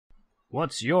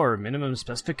What's your minimum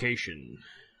specification?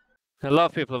 A lot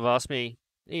of people have asked me,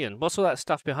 Ian, what's all that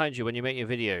stuff behind you when you make your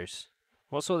videos?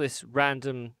 What's all this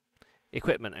random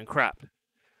equipment and crap?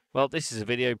 Well, this is a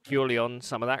video purely on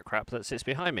some of that crap that sits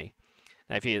behind me.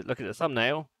 Now, if you look at the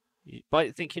thumbnail, you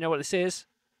might think you know what this is,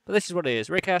 but this is what it is.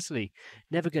 Rick Astley,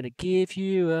 Never Gonna Give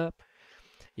You Up.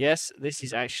 Yes, this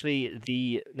is actually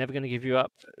the Never Gonna Give You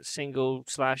Up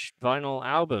single/vinyl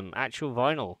album, actual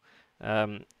vinyl.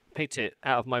 Picked it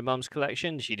out of my mum's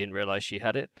collection. She didn't realize she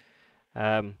had it.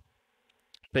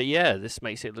 But yeah, this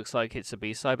makes it look like it's a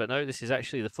B-side, but no, this is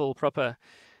actually the full proper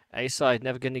A-side,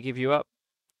 Never Gonna Give You Up.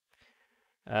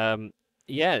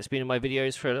 Yeah, it's been in my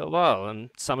videos for a little while, and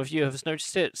some of you have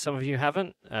noticed it, some of you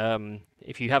haven't.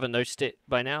 If you haven't noticed it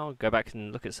by now, go back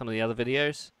and look at some of the other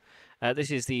videos.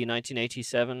 This is the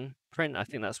 1987 print. I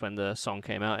think that's when the song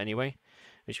came out anyway,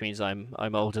 which means I'm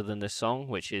older than this song,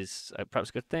 which is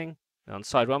perhaps a good thing. On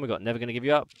side one, we've got Never Gonna Give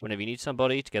You Up, Whenever You Need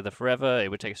Somebody, Together Forever, It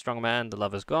Would Take a Strong Man, The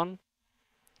Lover's Gone.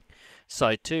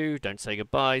 Side 2, Don't Say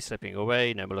Goodbye, Slipping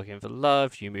Away, No More Looking for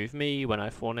Love, You Move Me, When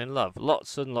I've Fallen in Love.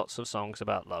 Lots and lots of songs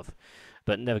about love,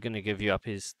 but Never Gonna Give You Up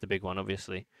is the big one,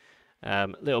 obviously.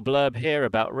 Little blurb here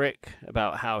about Rick,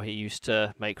 about how he used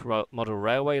to make model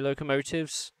railway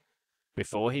locomotives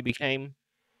before he became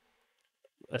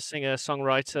a singer,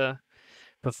 songwriter,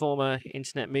 performer,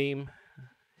 internet meme.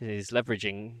 He's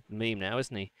leveraging meme now,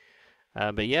 isn't he?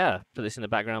 But yeah, put this in the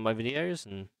background of my videos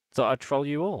and thought I'd troll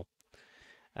you all.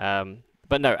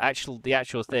 But no, the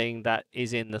actual thing that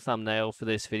is in the thumbnail for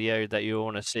this video that you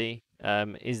want to see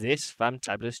is this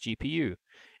fantabulous GPU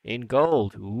in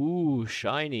gold. Ooh,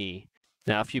 shiny.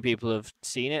 Now, a few people have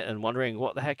seen it and wondering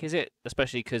what the heck is it,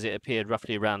 especially because it appeared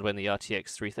roughly around when the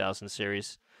RTX 3000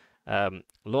 series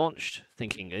launched,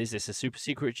 thinking, is this a super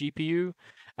secret GPU?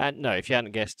 And no, if you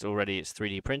hadn't guessed already, it's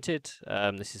 3D printed.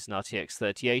 This is an RTX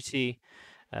 3080.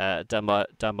 Done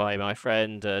by my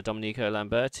friend Domenico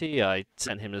Lamberti. I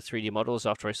sent him the 3D models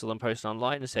after I saw them posted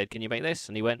online and said, can you make this?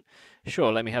 And he went,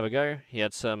 sure, let me have a go. He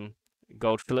had some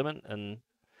gold filament and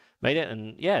made it.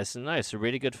 And yeah, it's a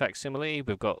really good facsimile.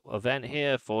 We've got a vent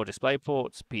here, 4 display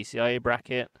ports, PCIe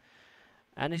bracket,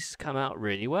 and this has come out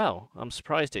really well. I'm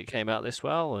surprised it came out this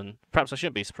well, and perhaps I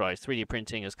shouldn't be surprised. 3D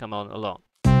printing has come on a lot.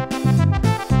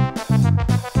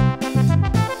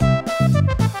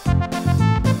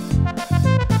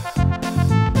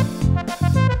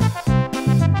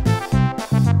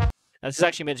 Now, this is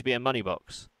actually meant to be a money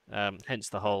box, hence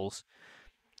the holes.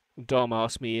 Dom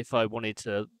asked me if I wanted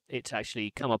it to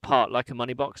actually come apart like a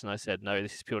money box, and I said no,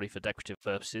 this is purely for decorative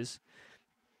purposes.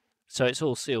 So it's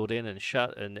all sealed in and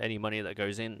shut, and any money that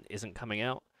goes in isn't coming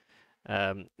out.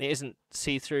 It isn't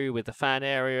see-through with the fan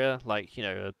area like, you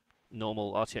know, a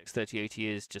normal RTX 3080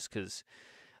 is, just because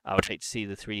I would hate to see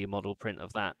the 3D model print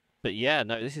of that. But yeah,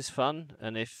 no, this is fun,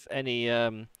 and if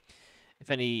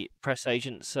any press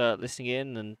agents are listening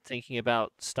in and thinking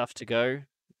about stuff to go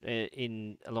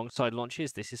in alongside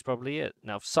launches, this is probably it.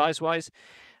 Now, size-wise,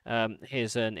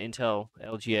 here's an Intel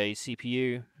LGA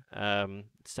CPU,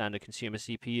 standard consumer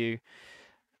CPU.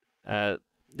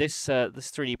 This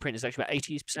 3D print is actually about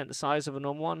 80% the size of a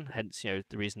normal one, hence, you know,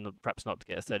 the reason perhaps not to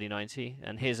get a 3090.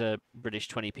 And here's a British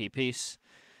 20p piece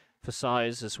for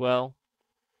size as well.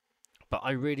 But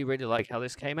I really, really like how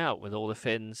this came out with all the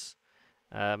fins.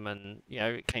 And you know,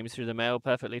 it came through the mail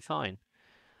perfectly fine.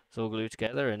 It's all glued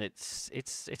together, and it's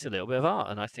a little bit of art,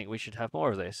 and I think we should have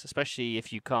more of this, especially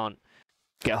if you can't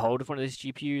get a hold of one of these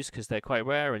GPUs because they're quite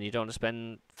rare, and you don't want to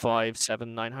spend $500,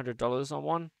 $700, $900 on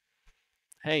one.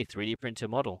 Hey, 3D printer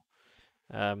model,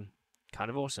 kind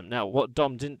of awesome. Now, what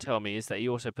Dom didn't tell me is that he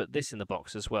also put this in the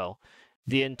box as well,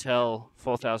 the Intel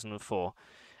 4004.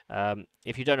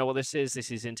 If you don't know what this is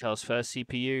Intel's first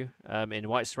CPU in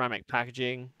white ceramic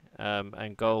packaging.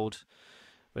 And gold,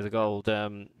 with the gold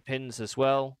pins as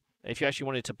well. If you actually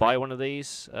wanted to buy one of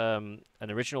these, an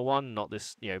original one, not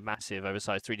this, you know, massive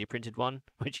oversized 3D printed one,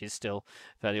 which is still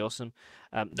fairly awesome,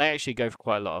 they actually go for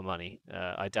quite a lot of money.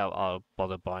 I doubt I'll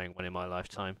bother buying one in my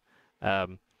lifetime.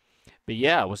 But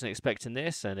yeah, I wasn't expecting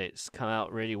this, and it's come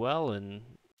out really well,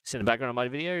 and it's in the background of my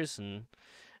videos, and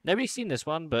nobody's seen this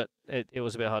one, but it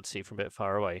was a bit hard to see from a bit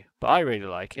far away. But I really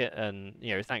like it, and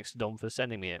you know, thanks to Dom for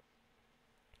sending me it.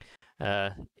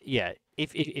 Yeah,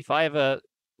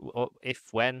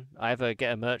 when I ever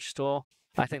get a merch store,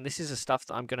 I think this is the stuff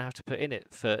that I'm going to have to put in it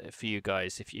for you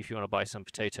guys if you want to buy some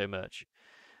potato merch.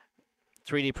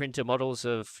 3D printer models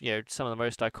of, you know, some of the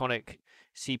most iconic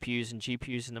CPUs and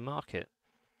GPUs in the market.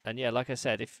 And yeah, like I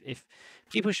said, if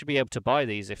people should be able to buy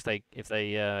these if they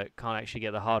can't actually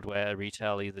get the hardware at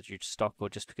retail, either due to stock or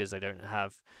just because they don't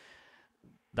have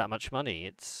that much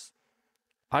money.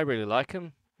 I really like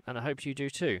them, and I hope you do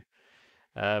too.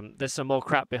 There's some more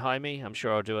crap behind me. I'm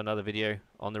sure I'll do another video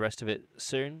on the rest of it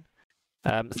soon.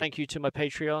 Thank you to my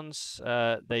Patreons.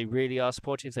 They really are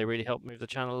supportive. They really help move the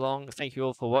channel along. Thank you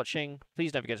all for watching.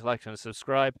 Please don't forget to like and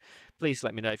subscribe. Please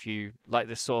let me know if you like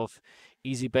this sort of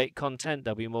easy bake content.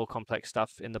 There'll be more complex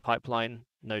stuff in the pipeline,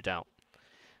 no doubt.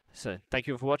 So thank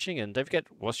you for watching, and don't forget,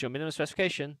 what's your minimum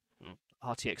specification?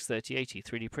 RTX 3080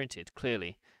 3D printed,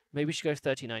 clearly. Maybe we should go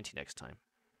 3090 next time.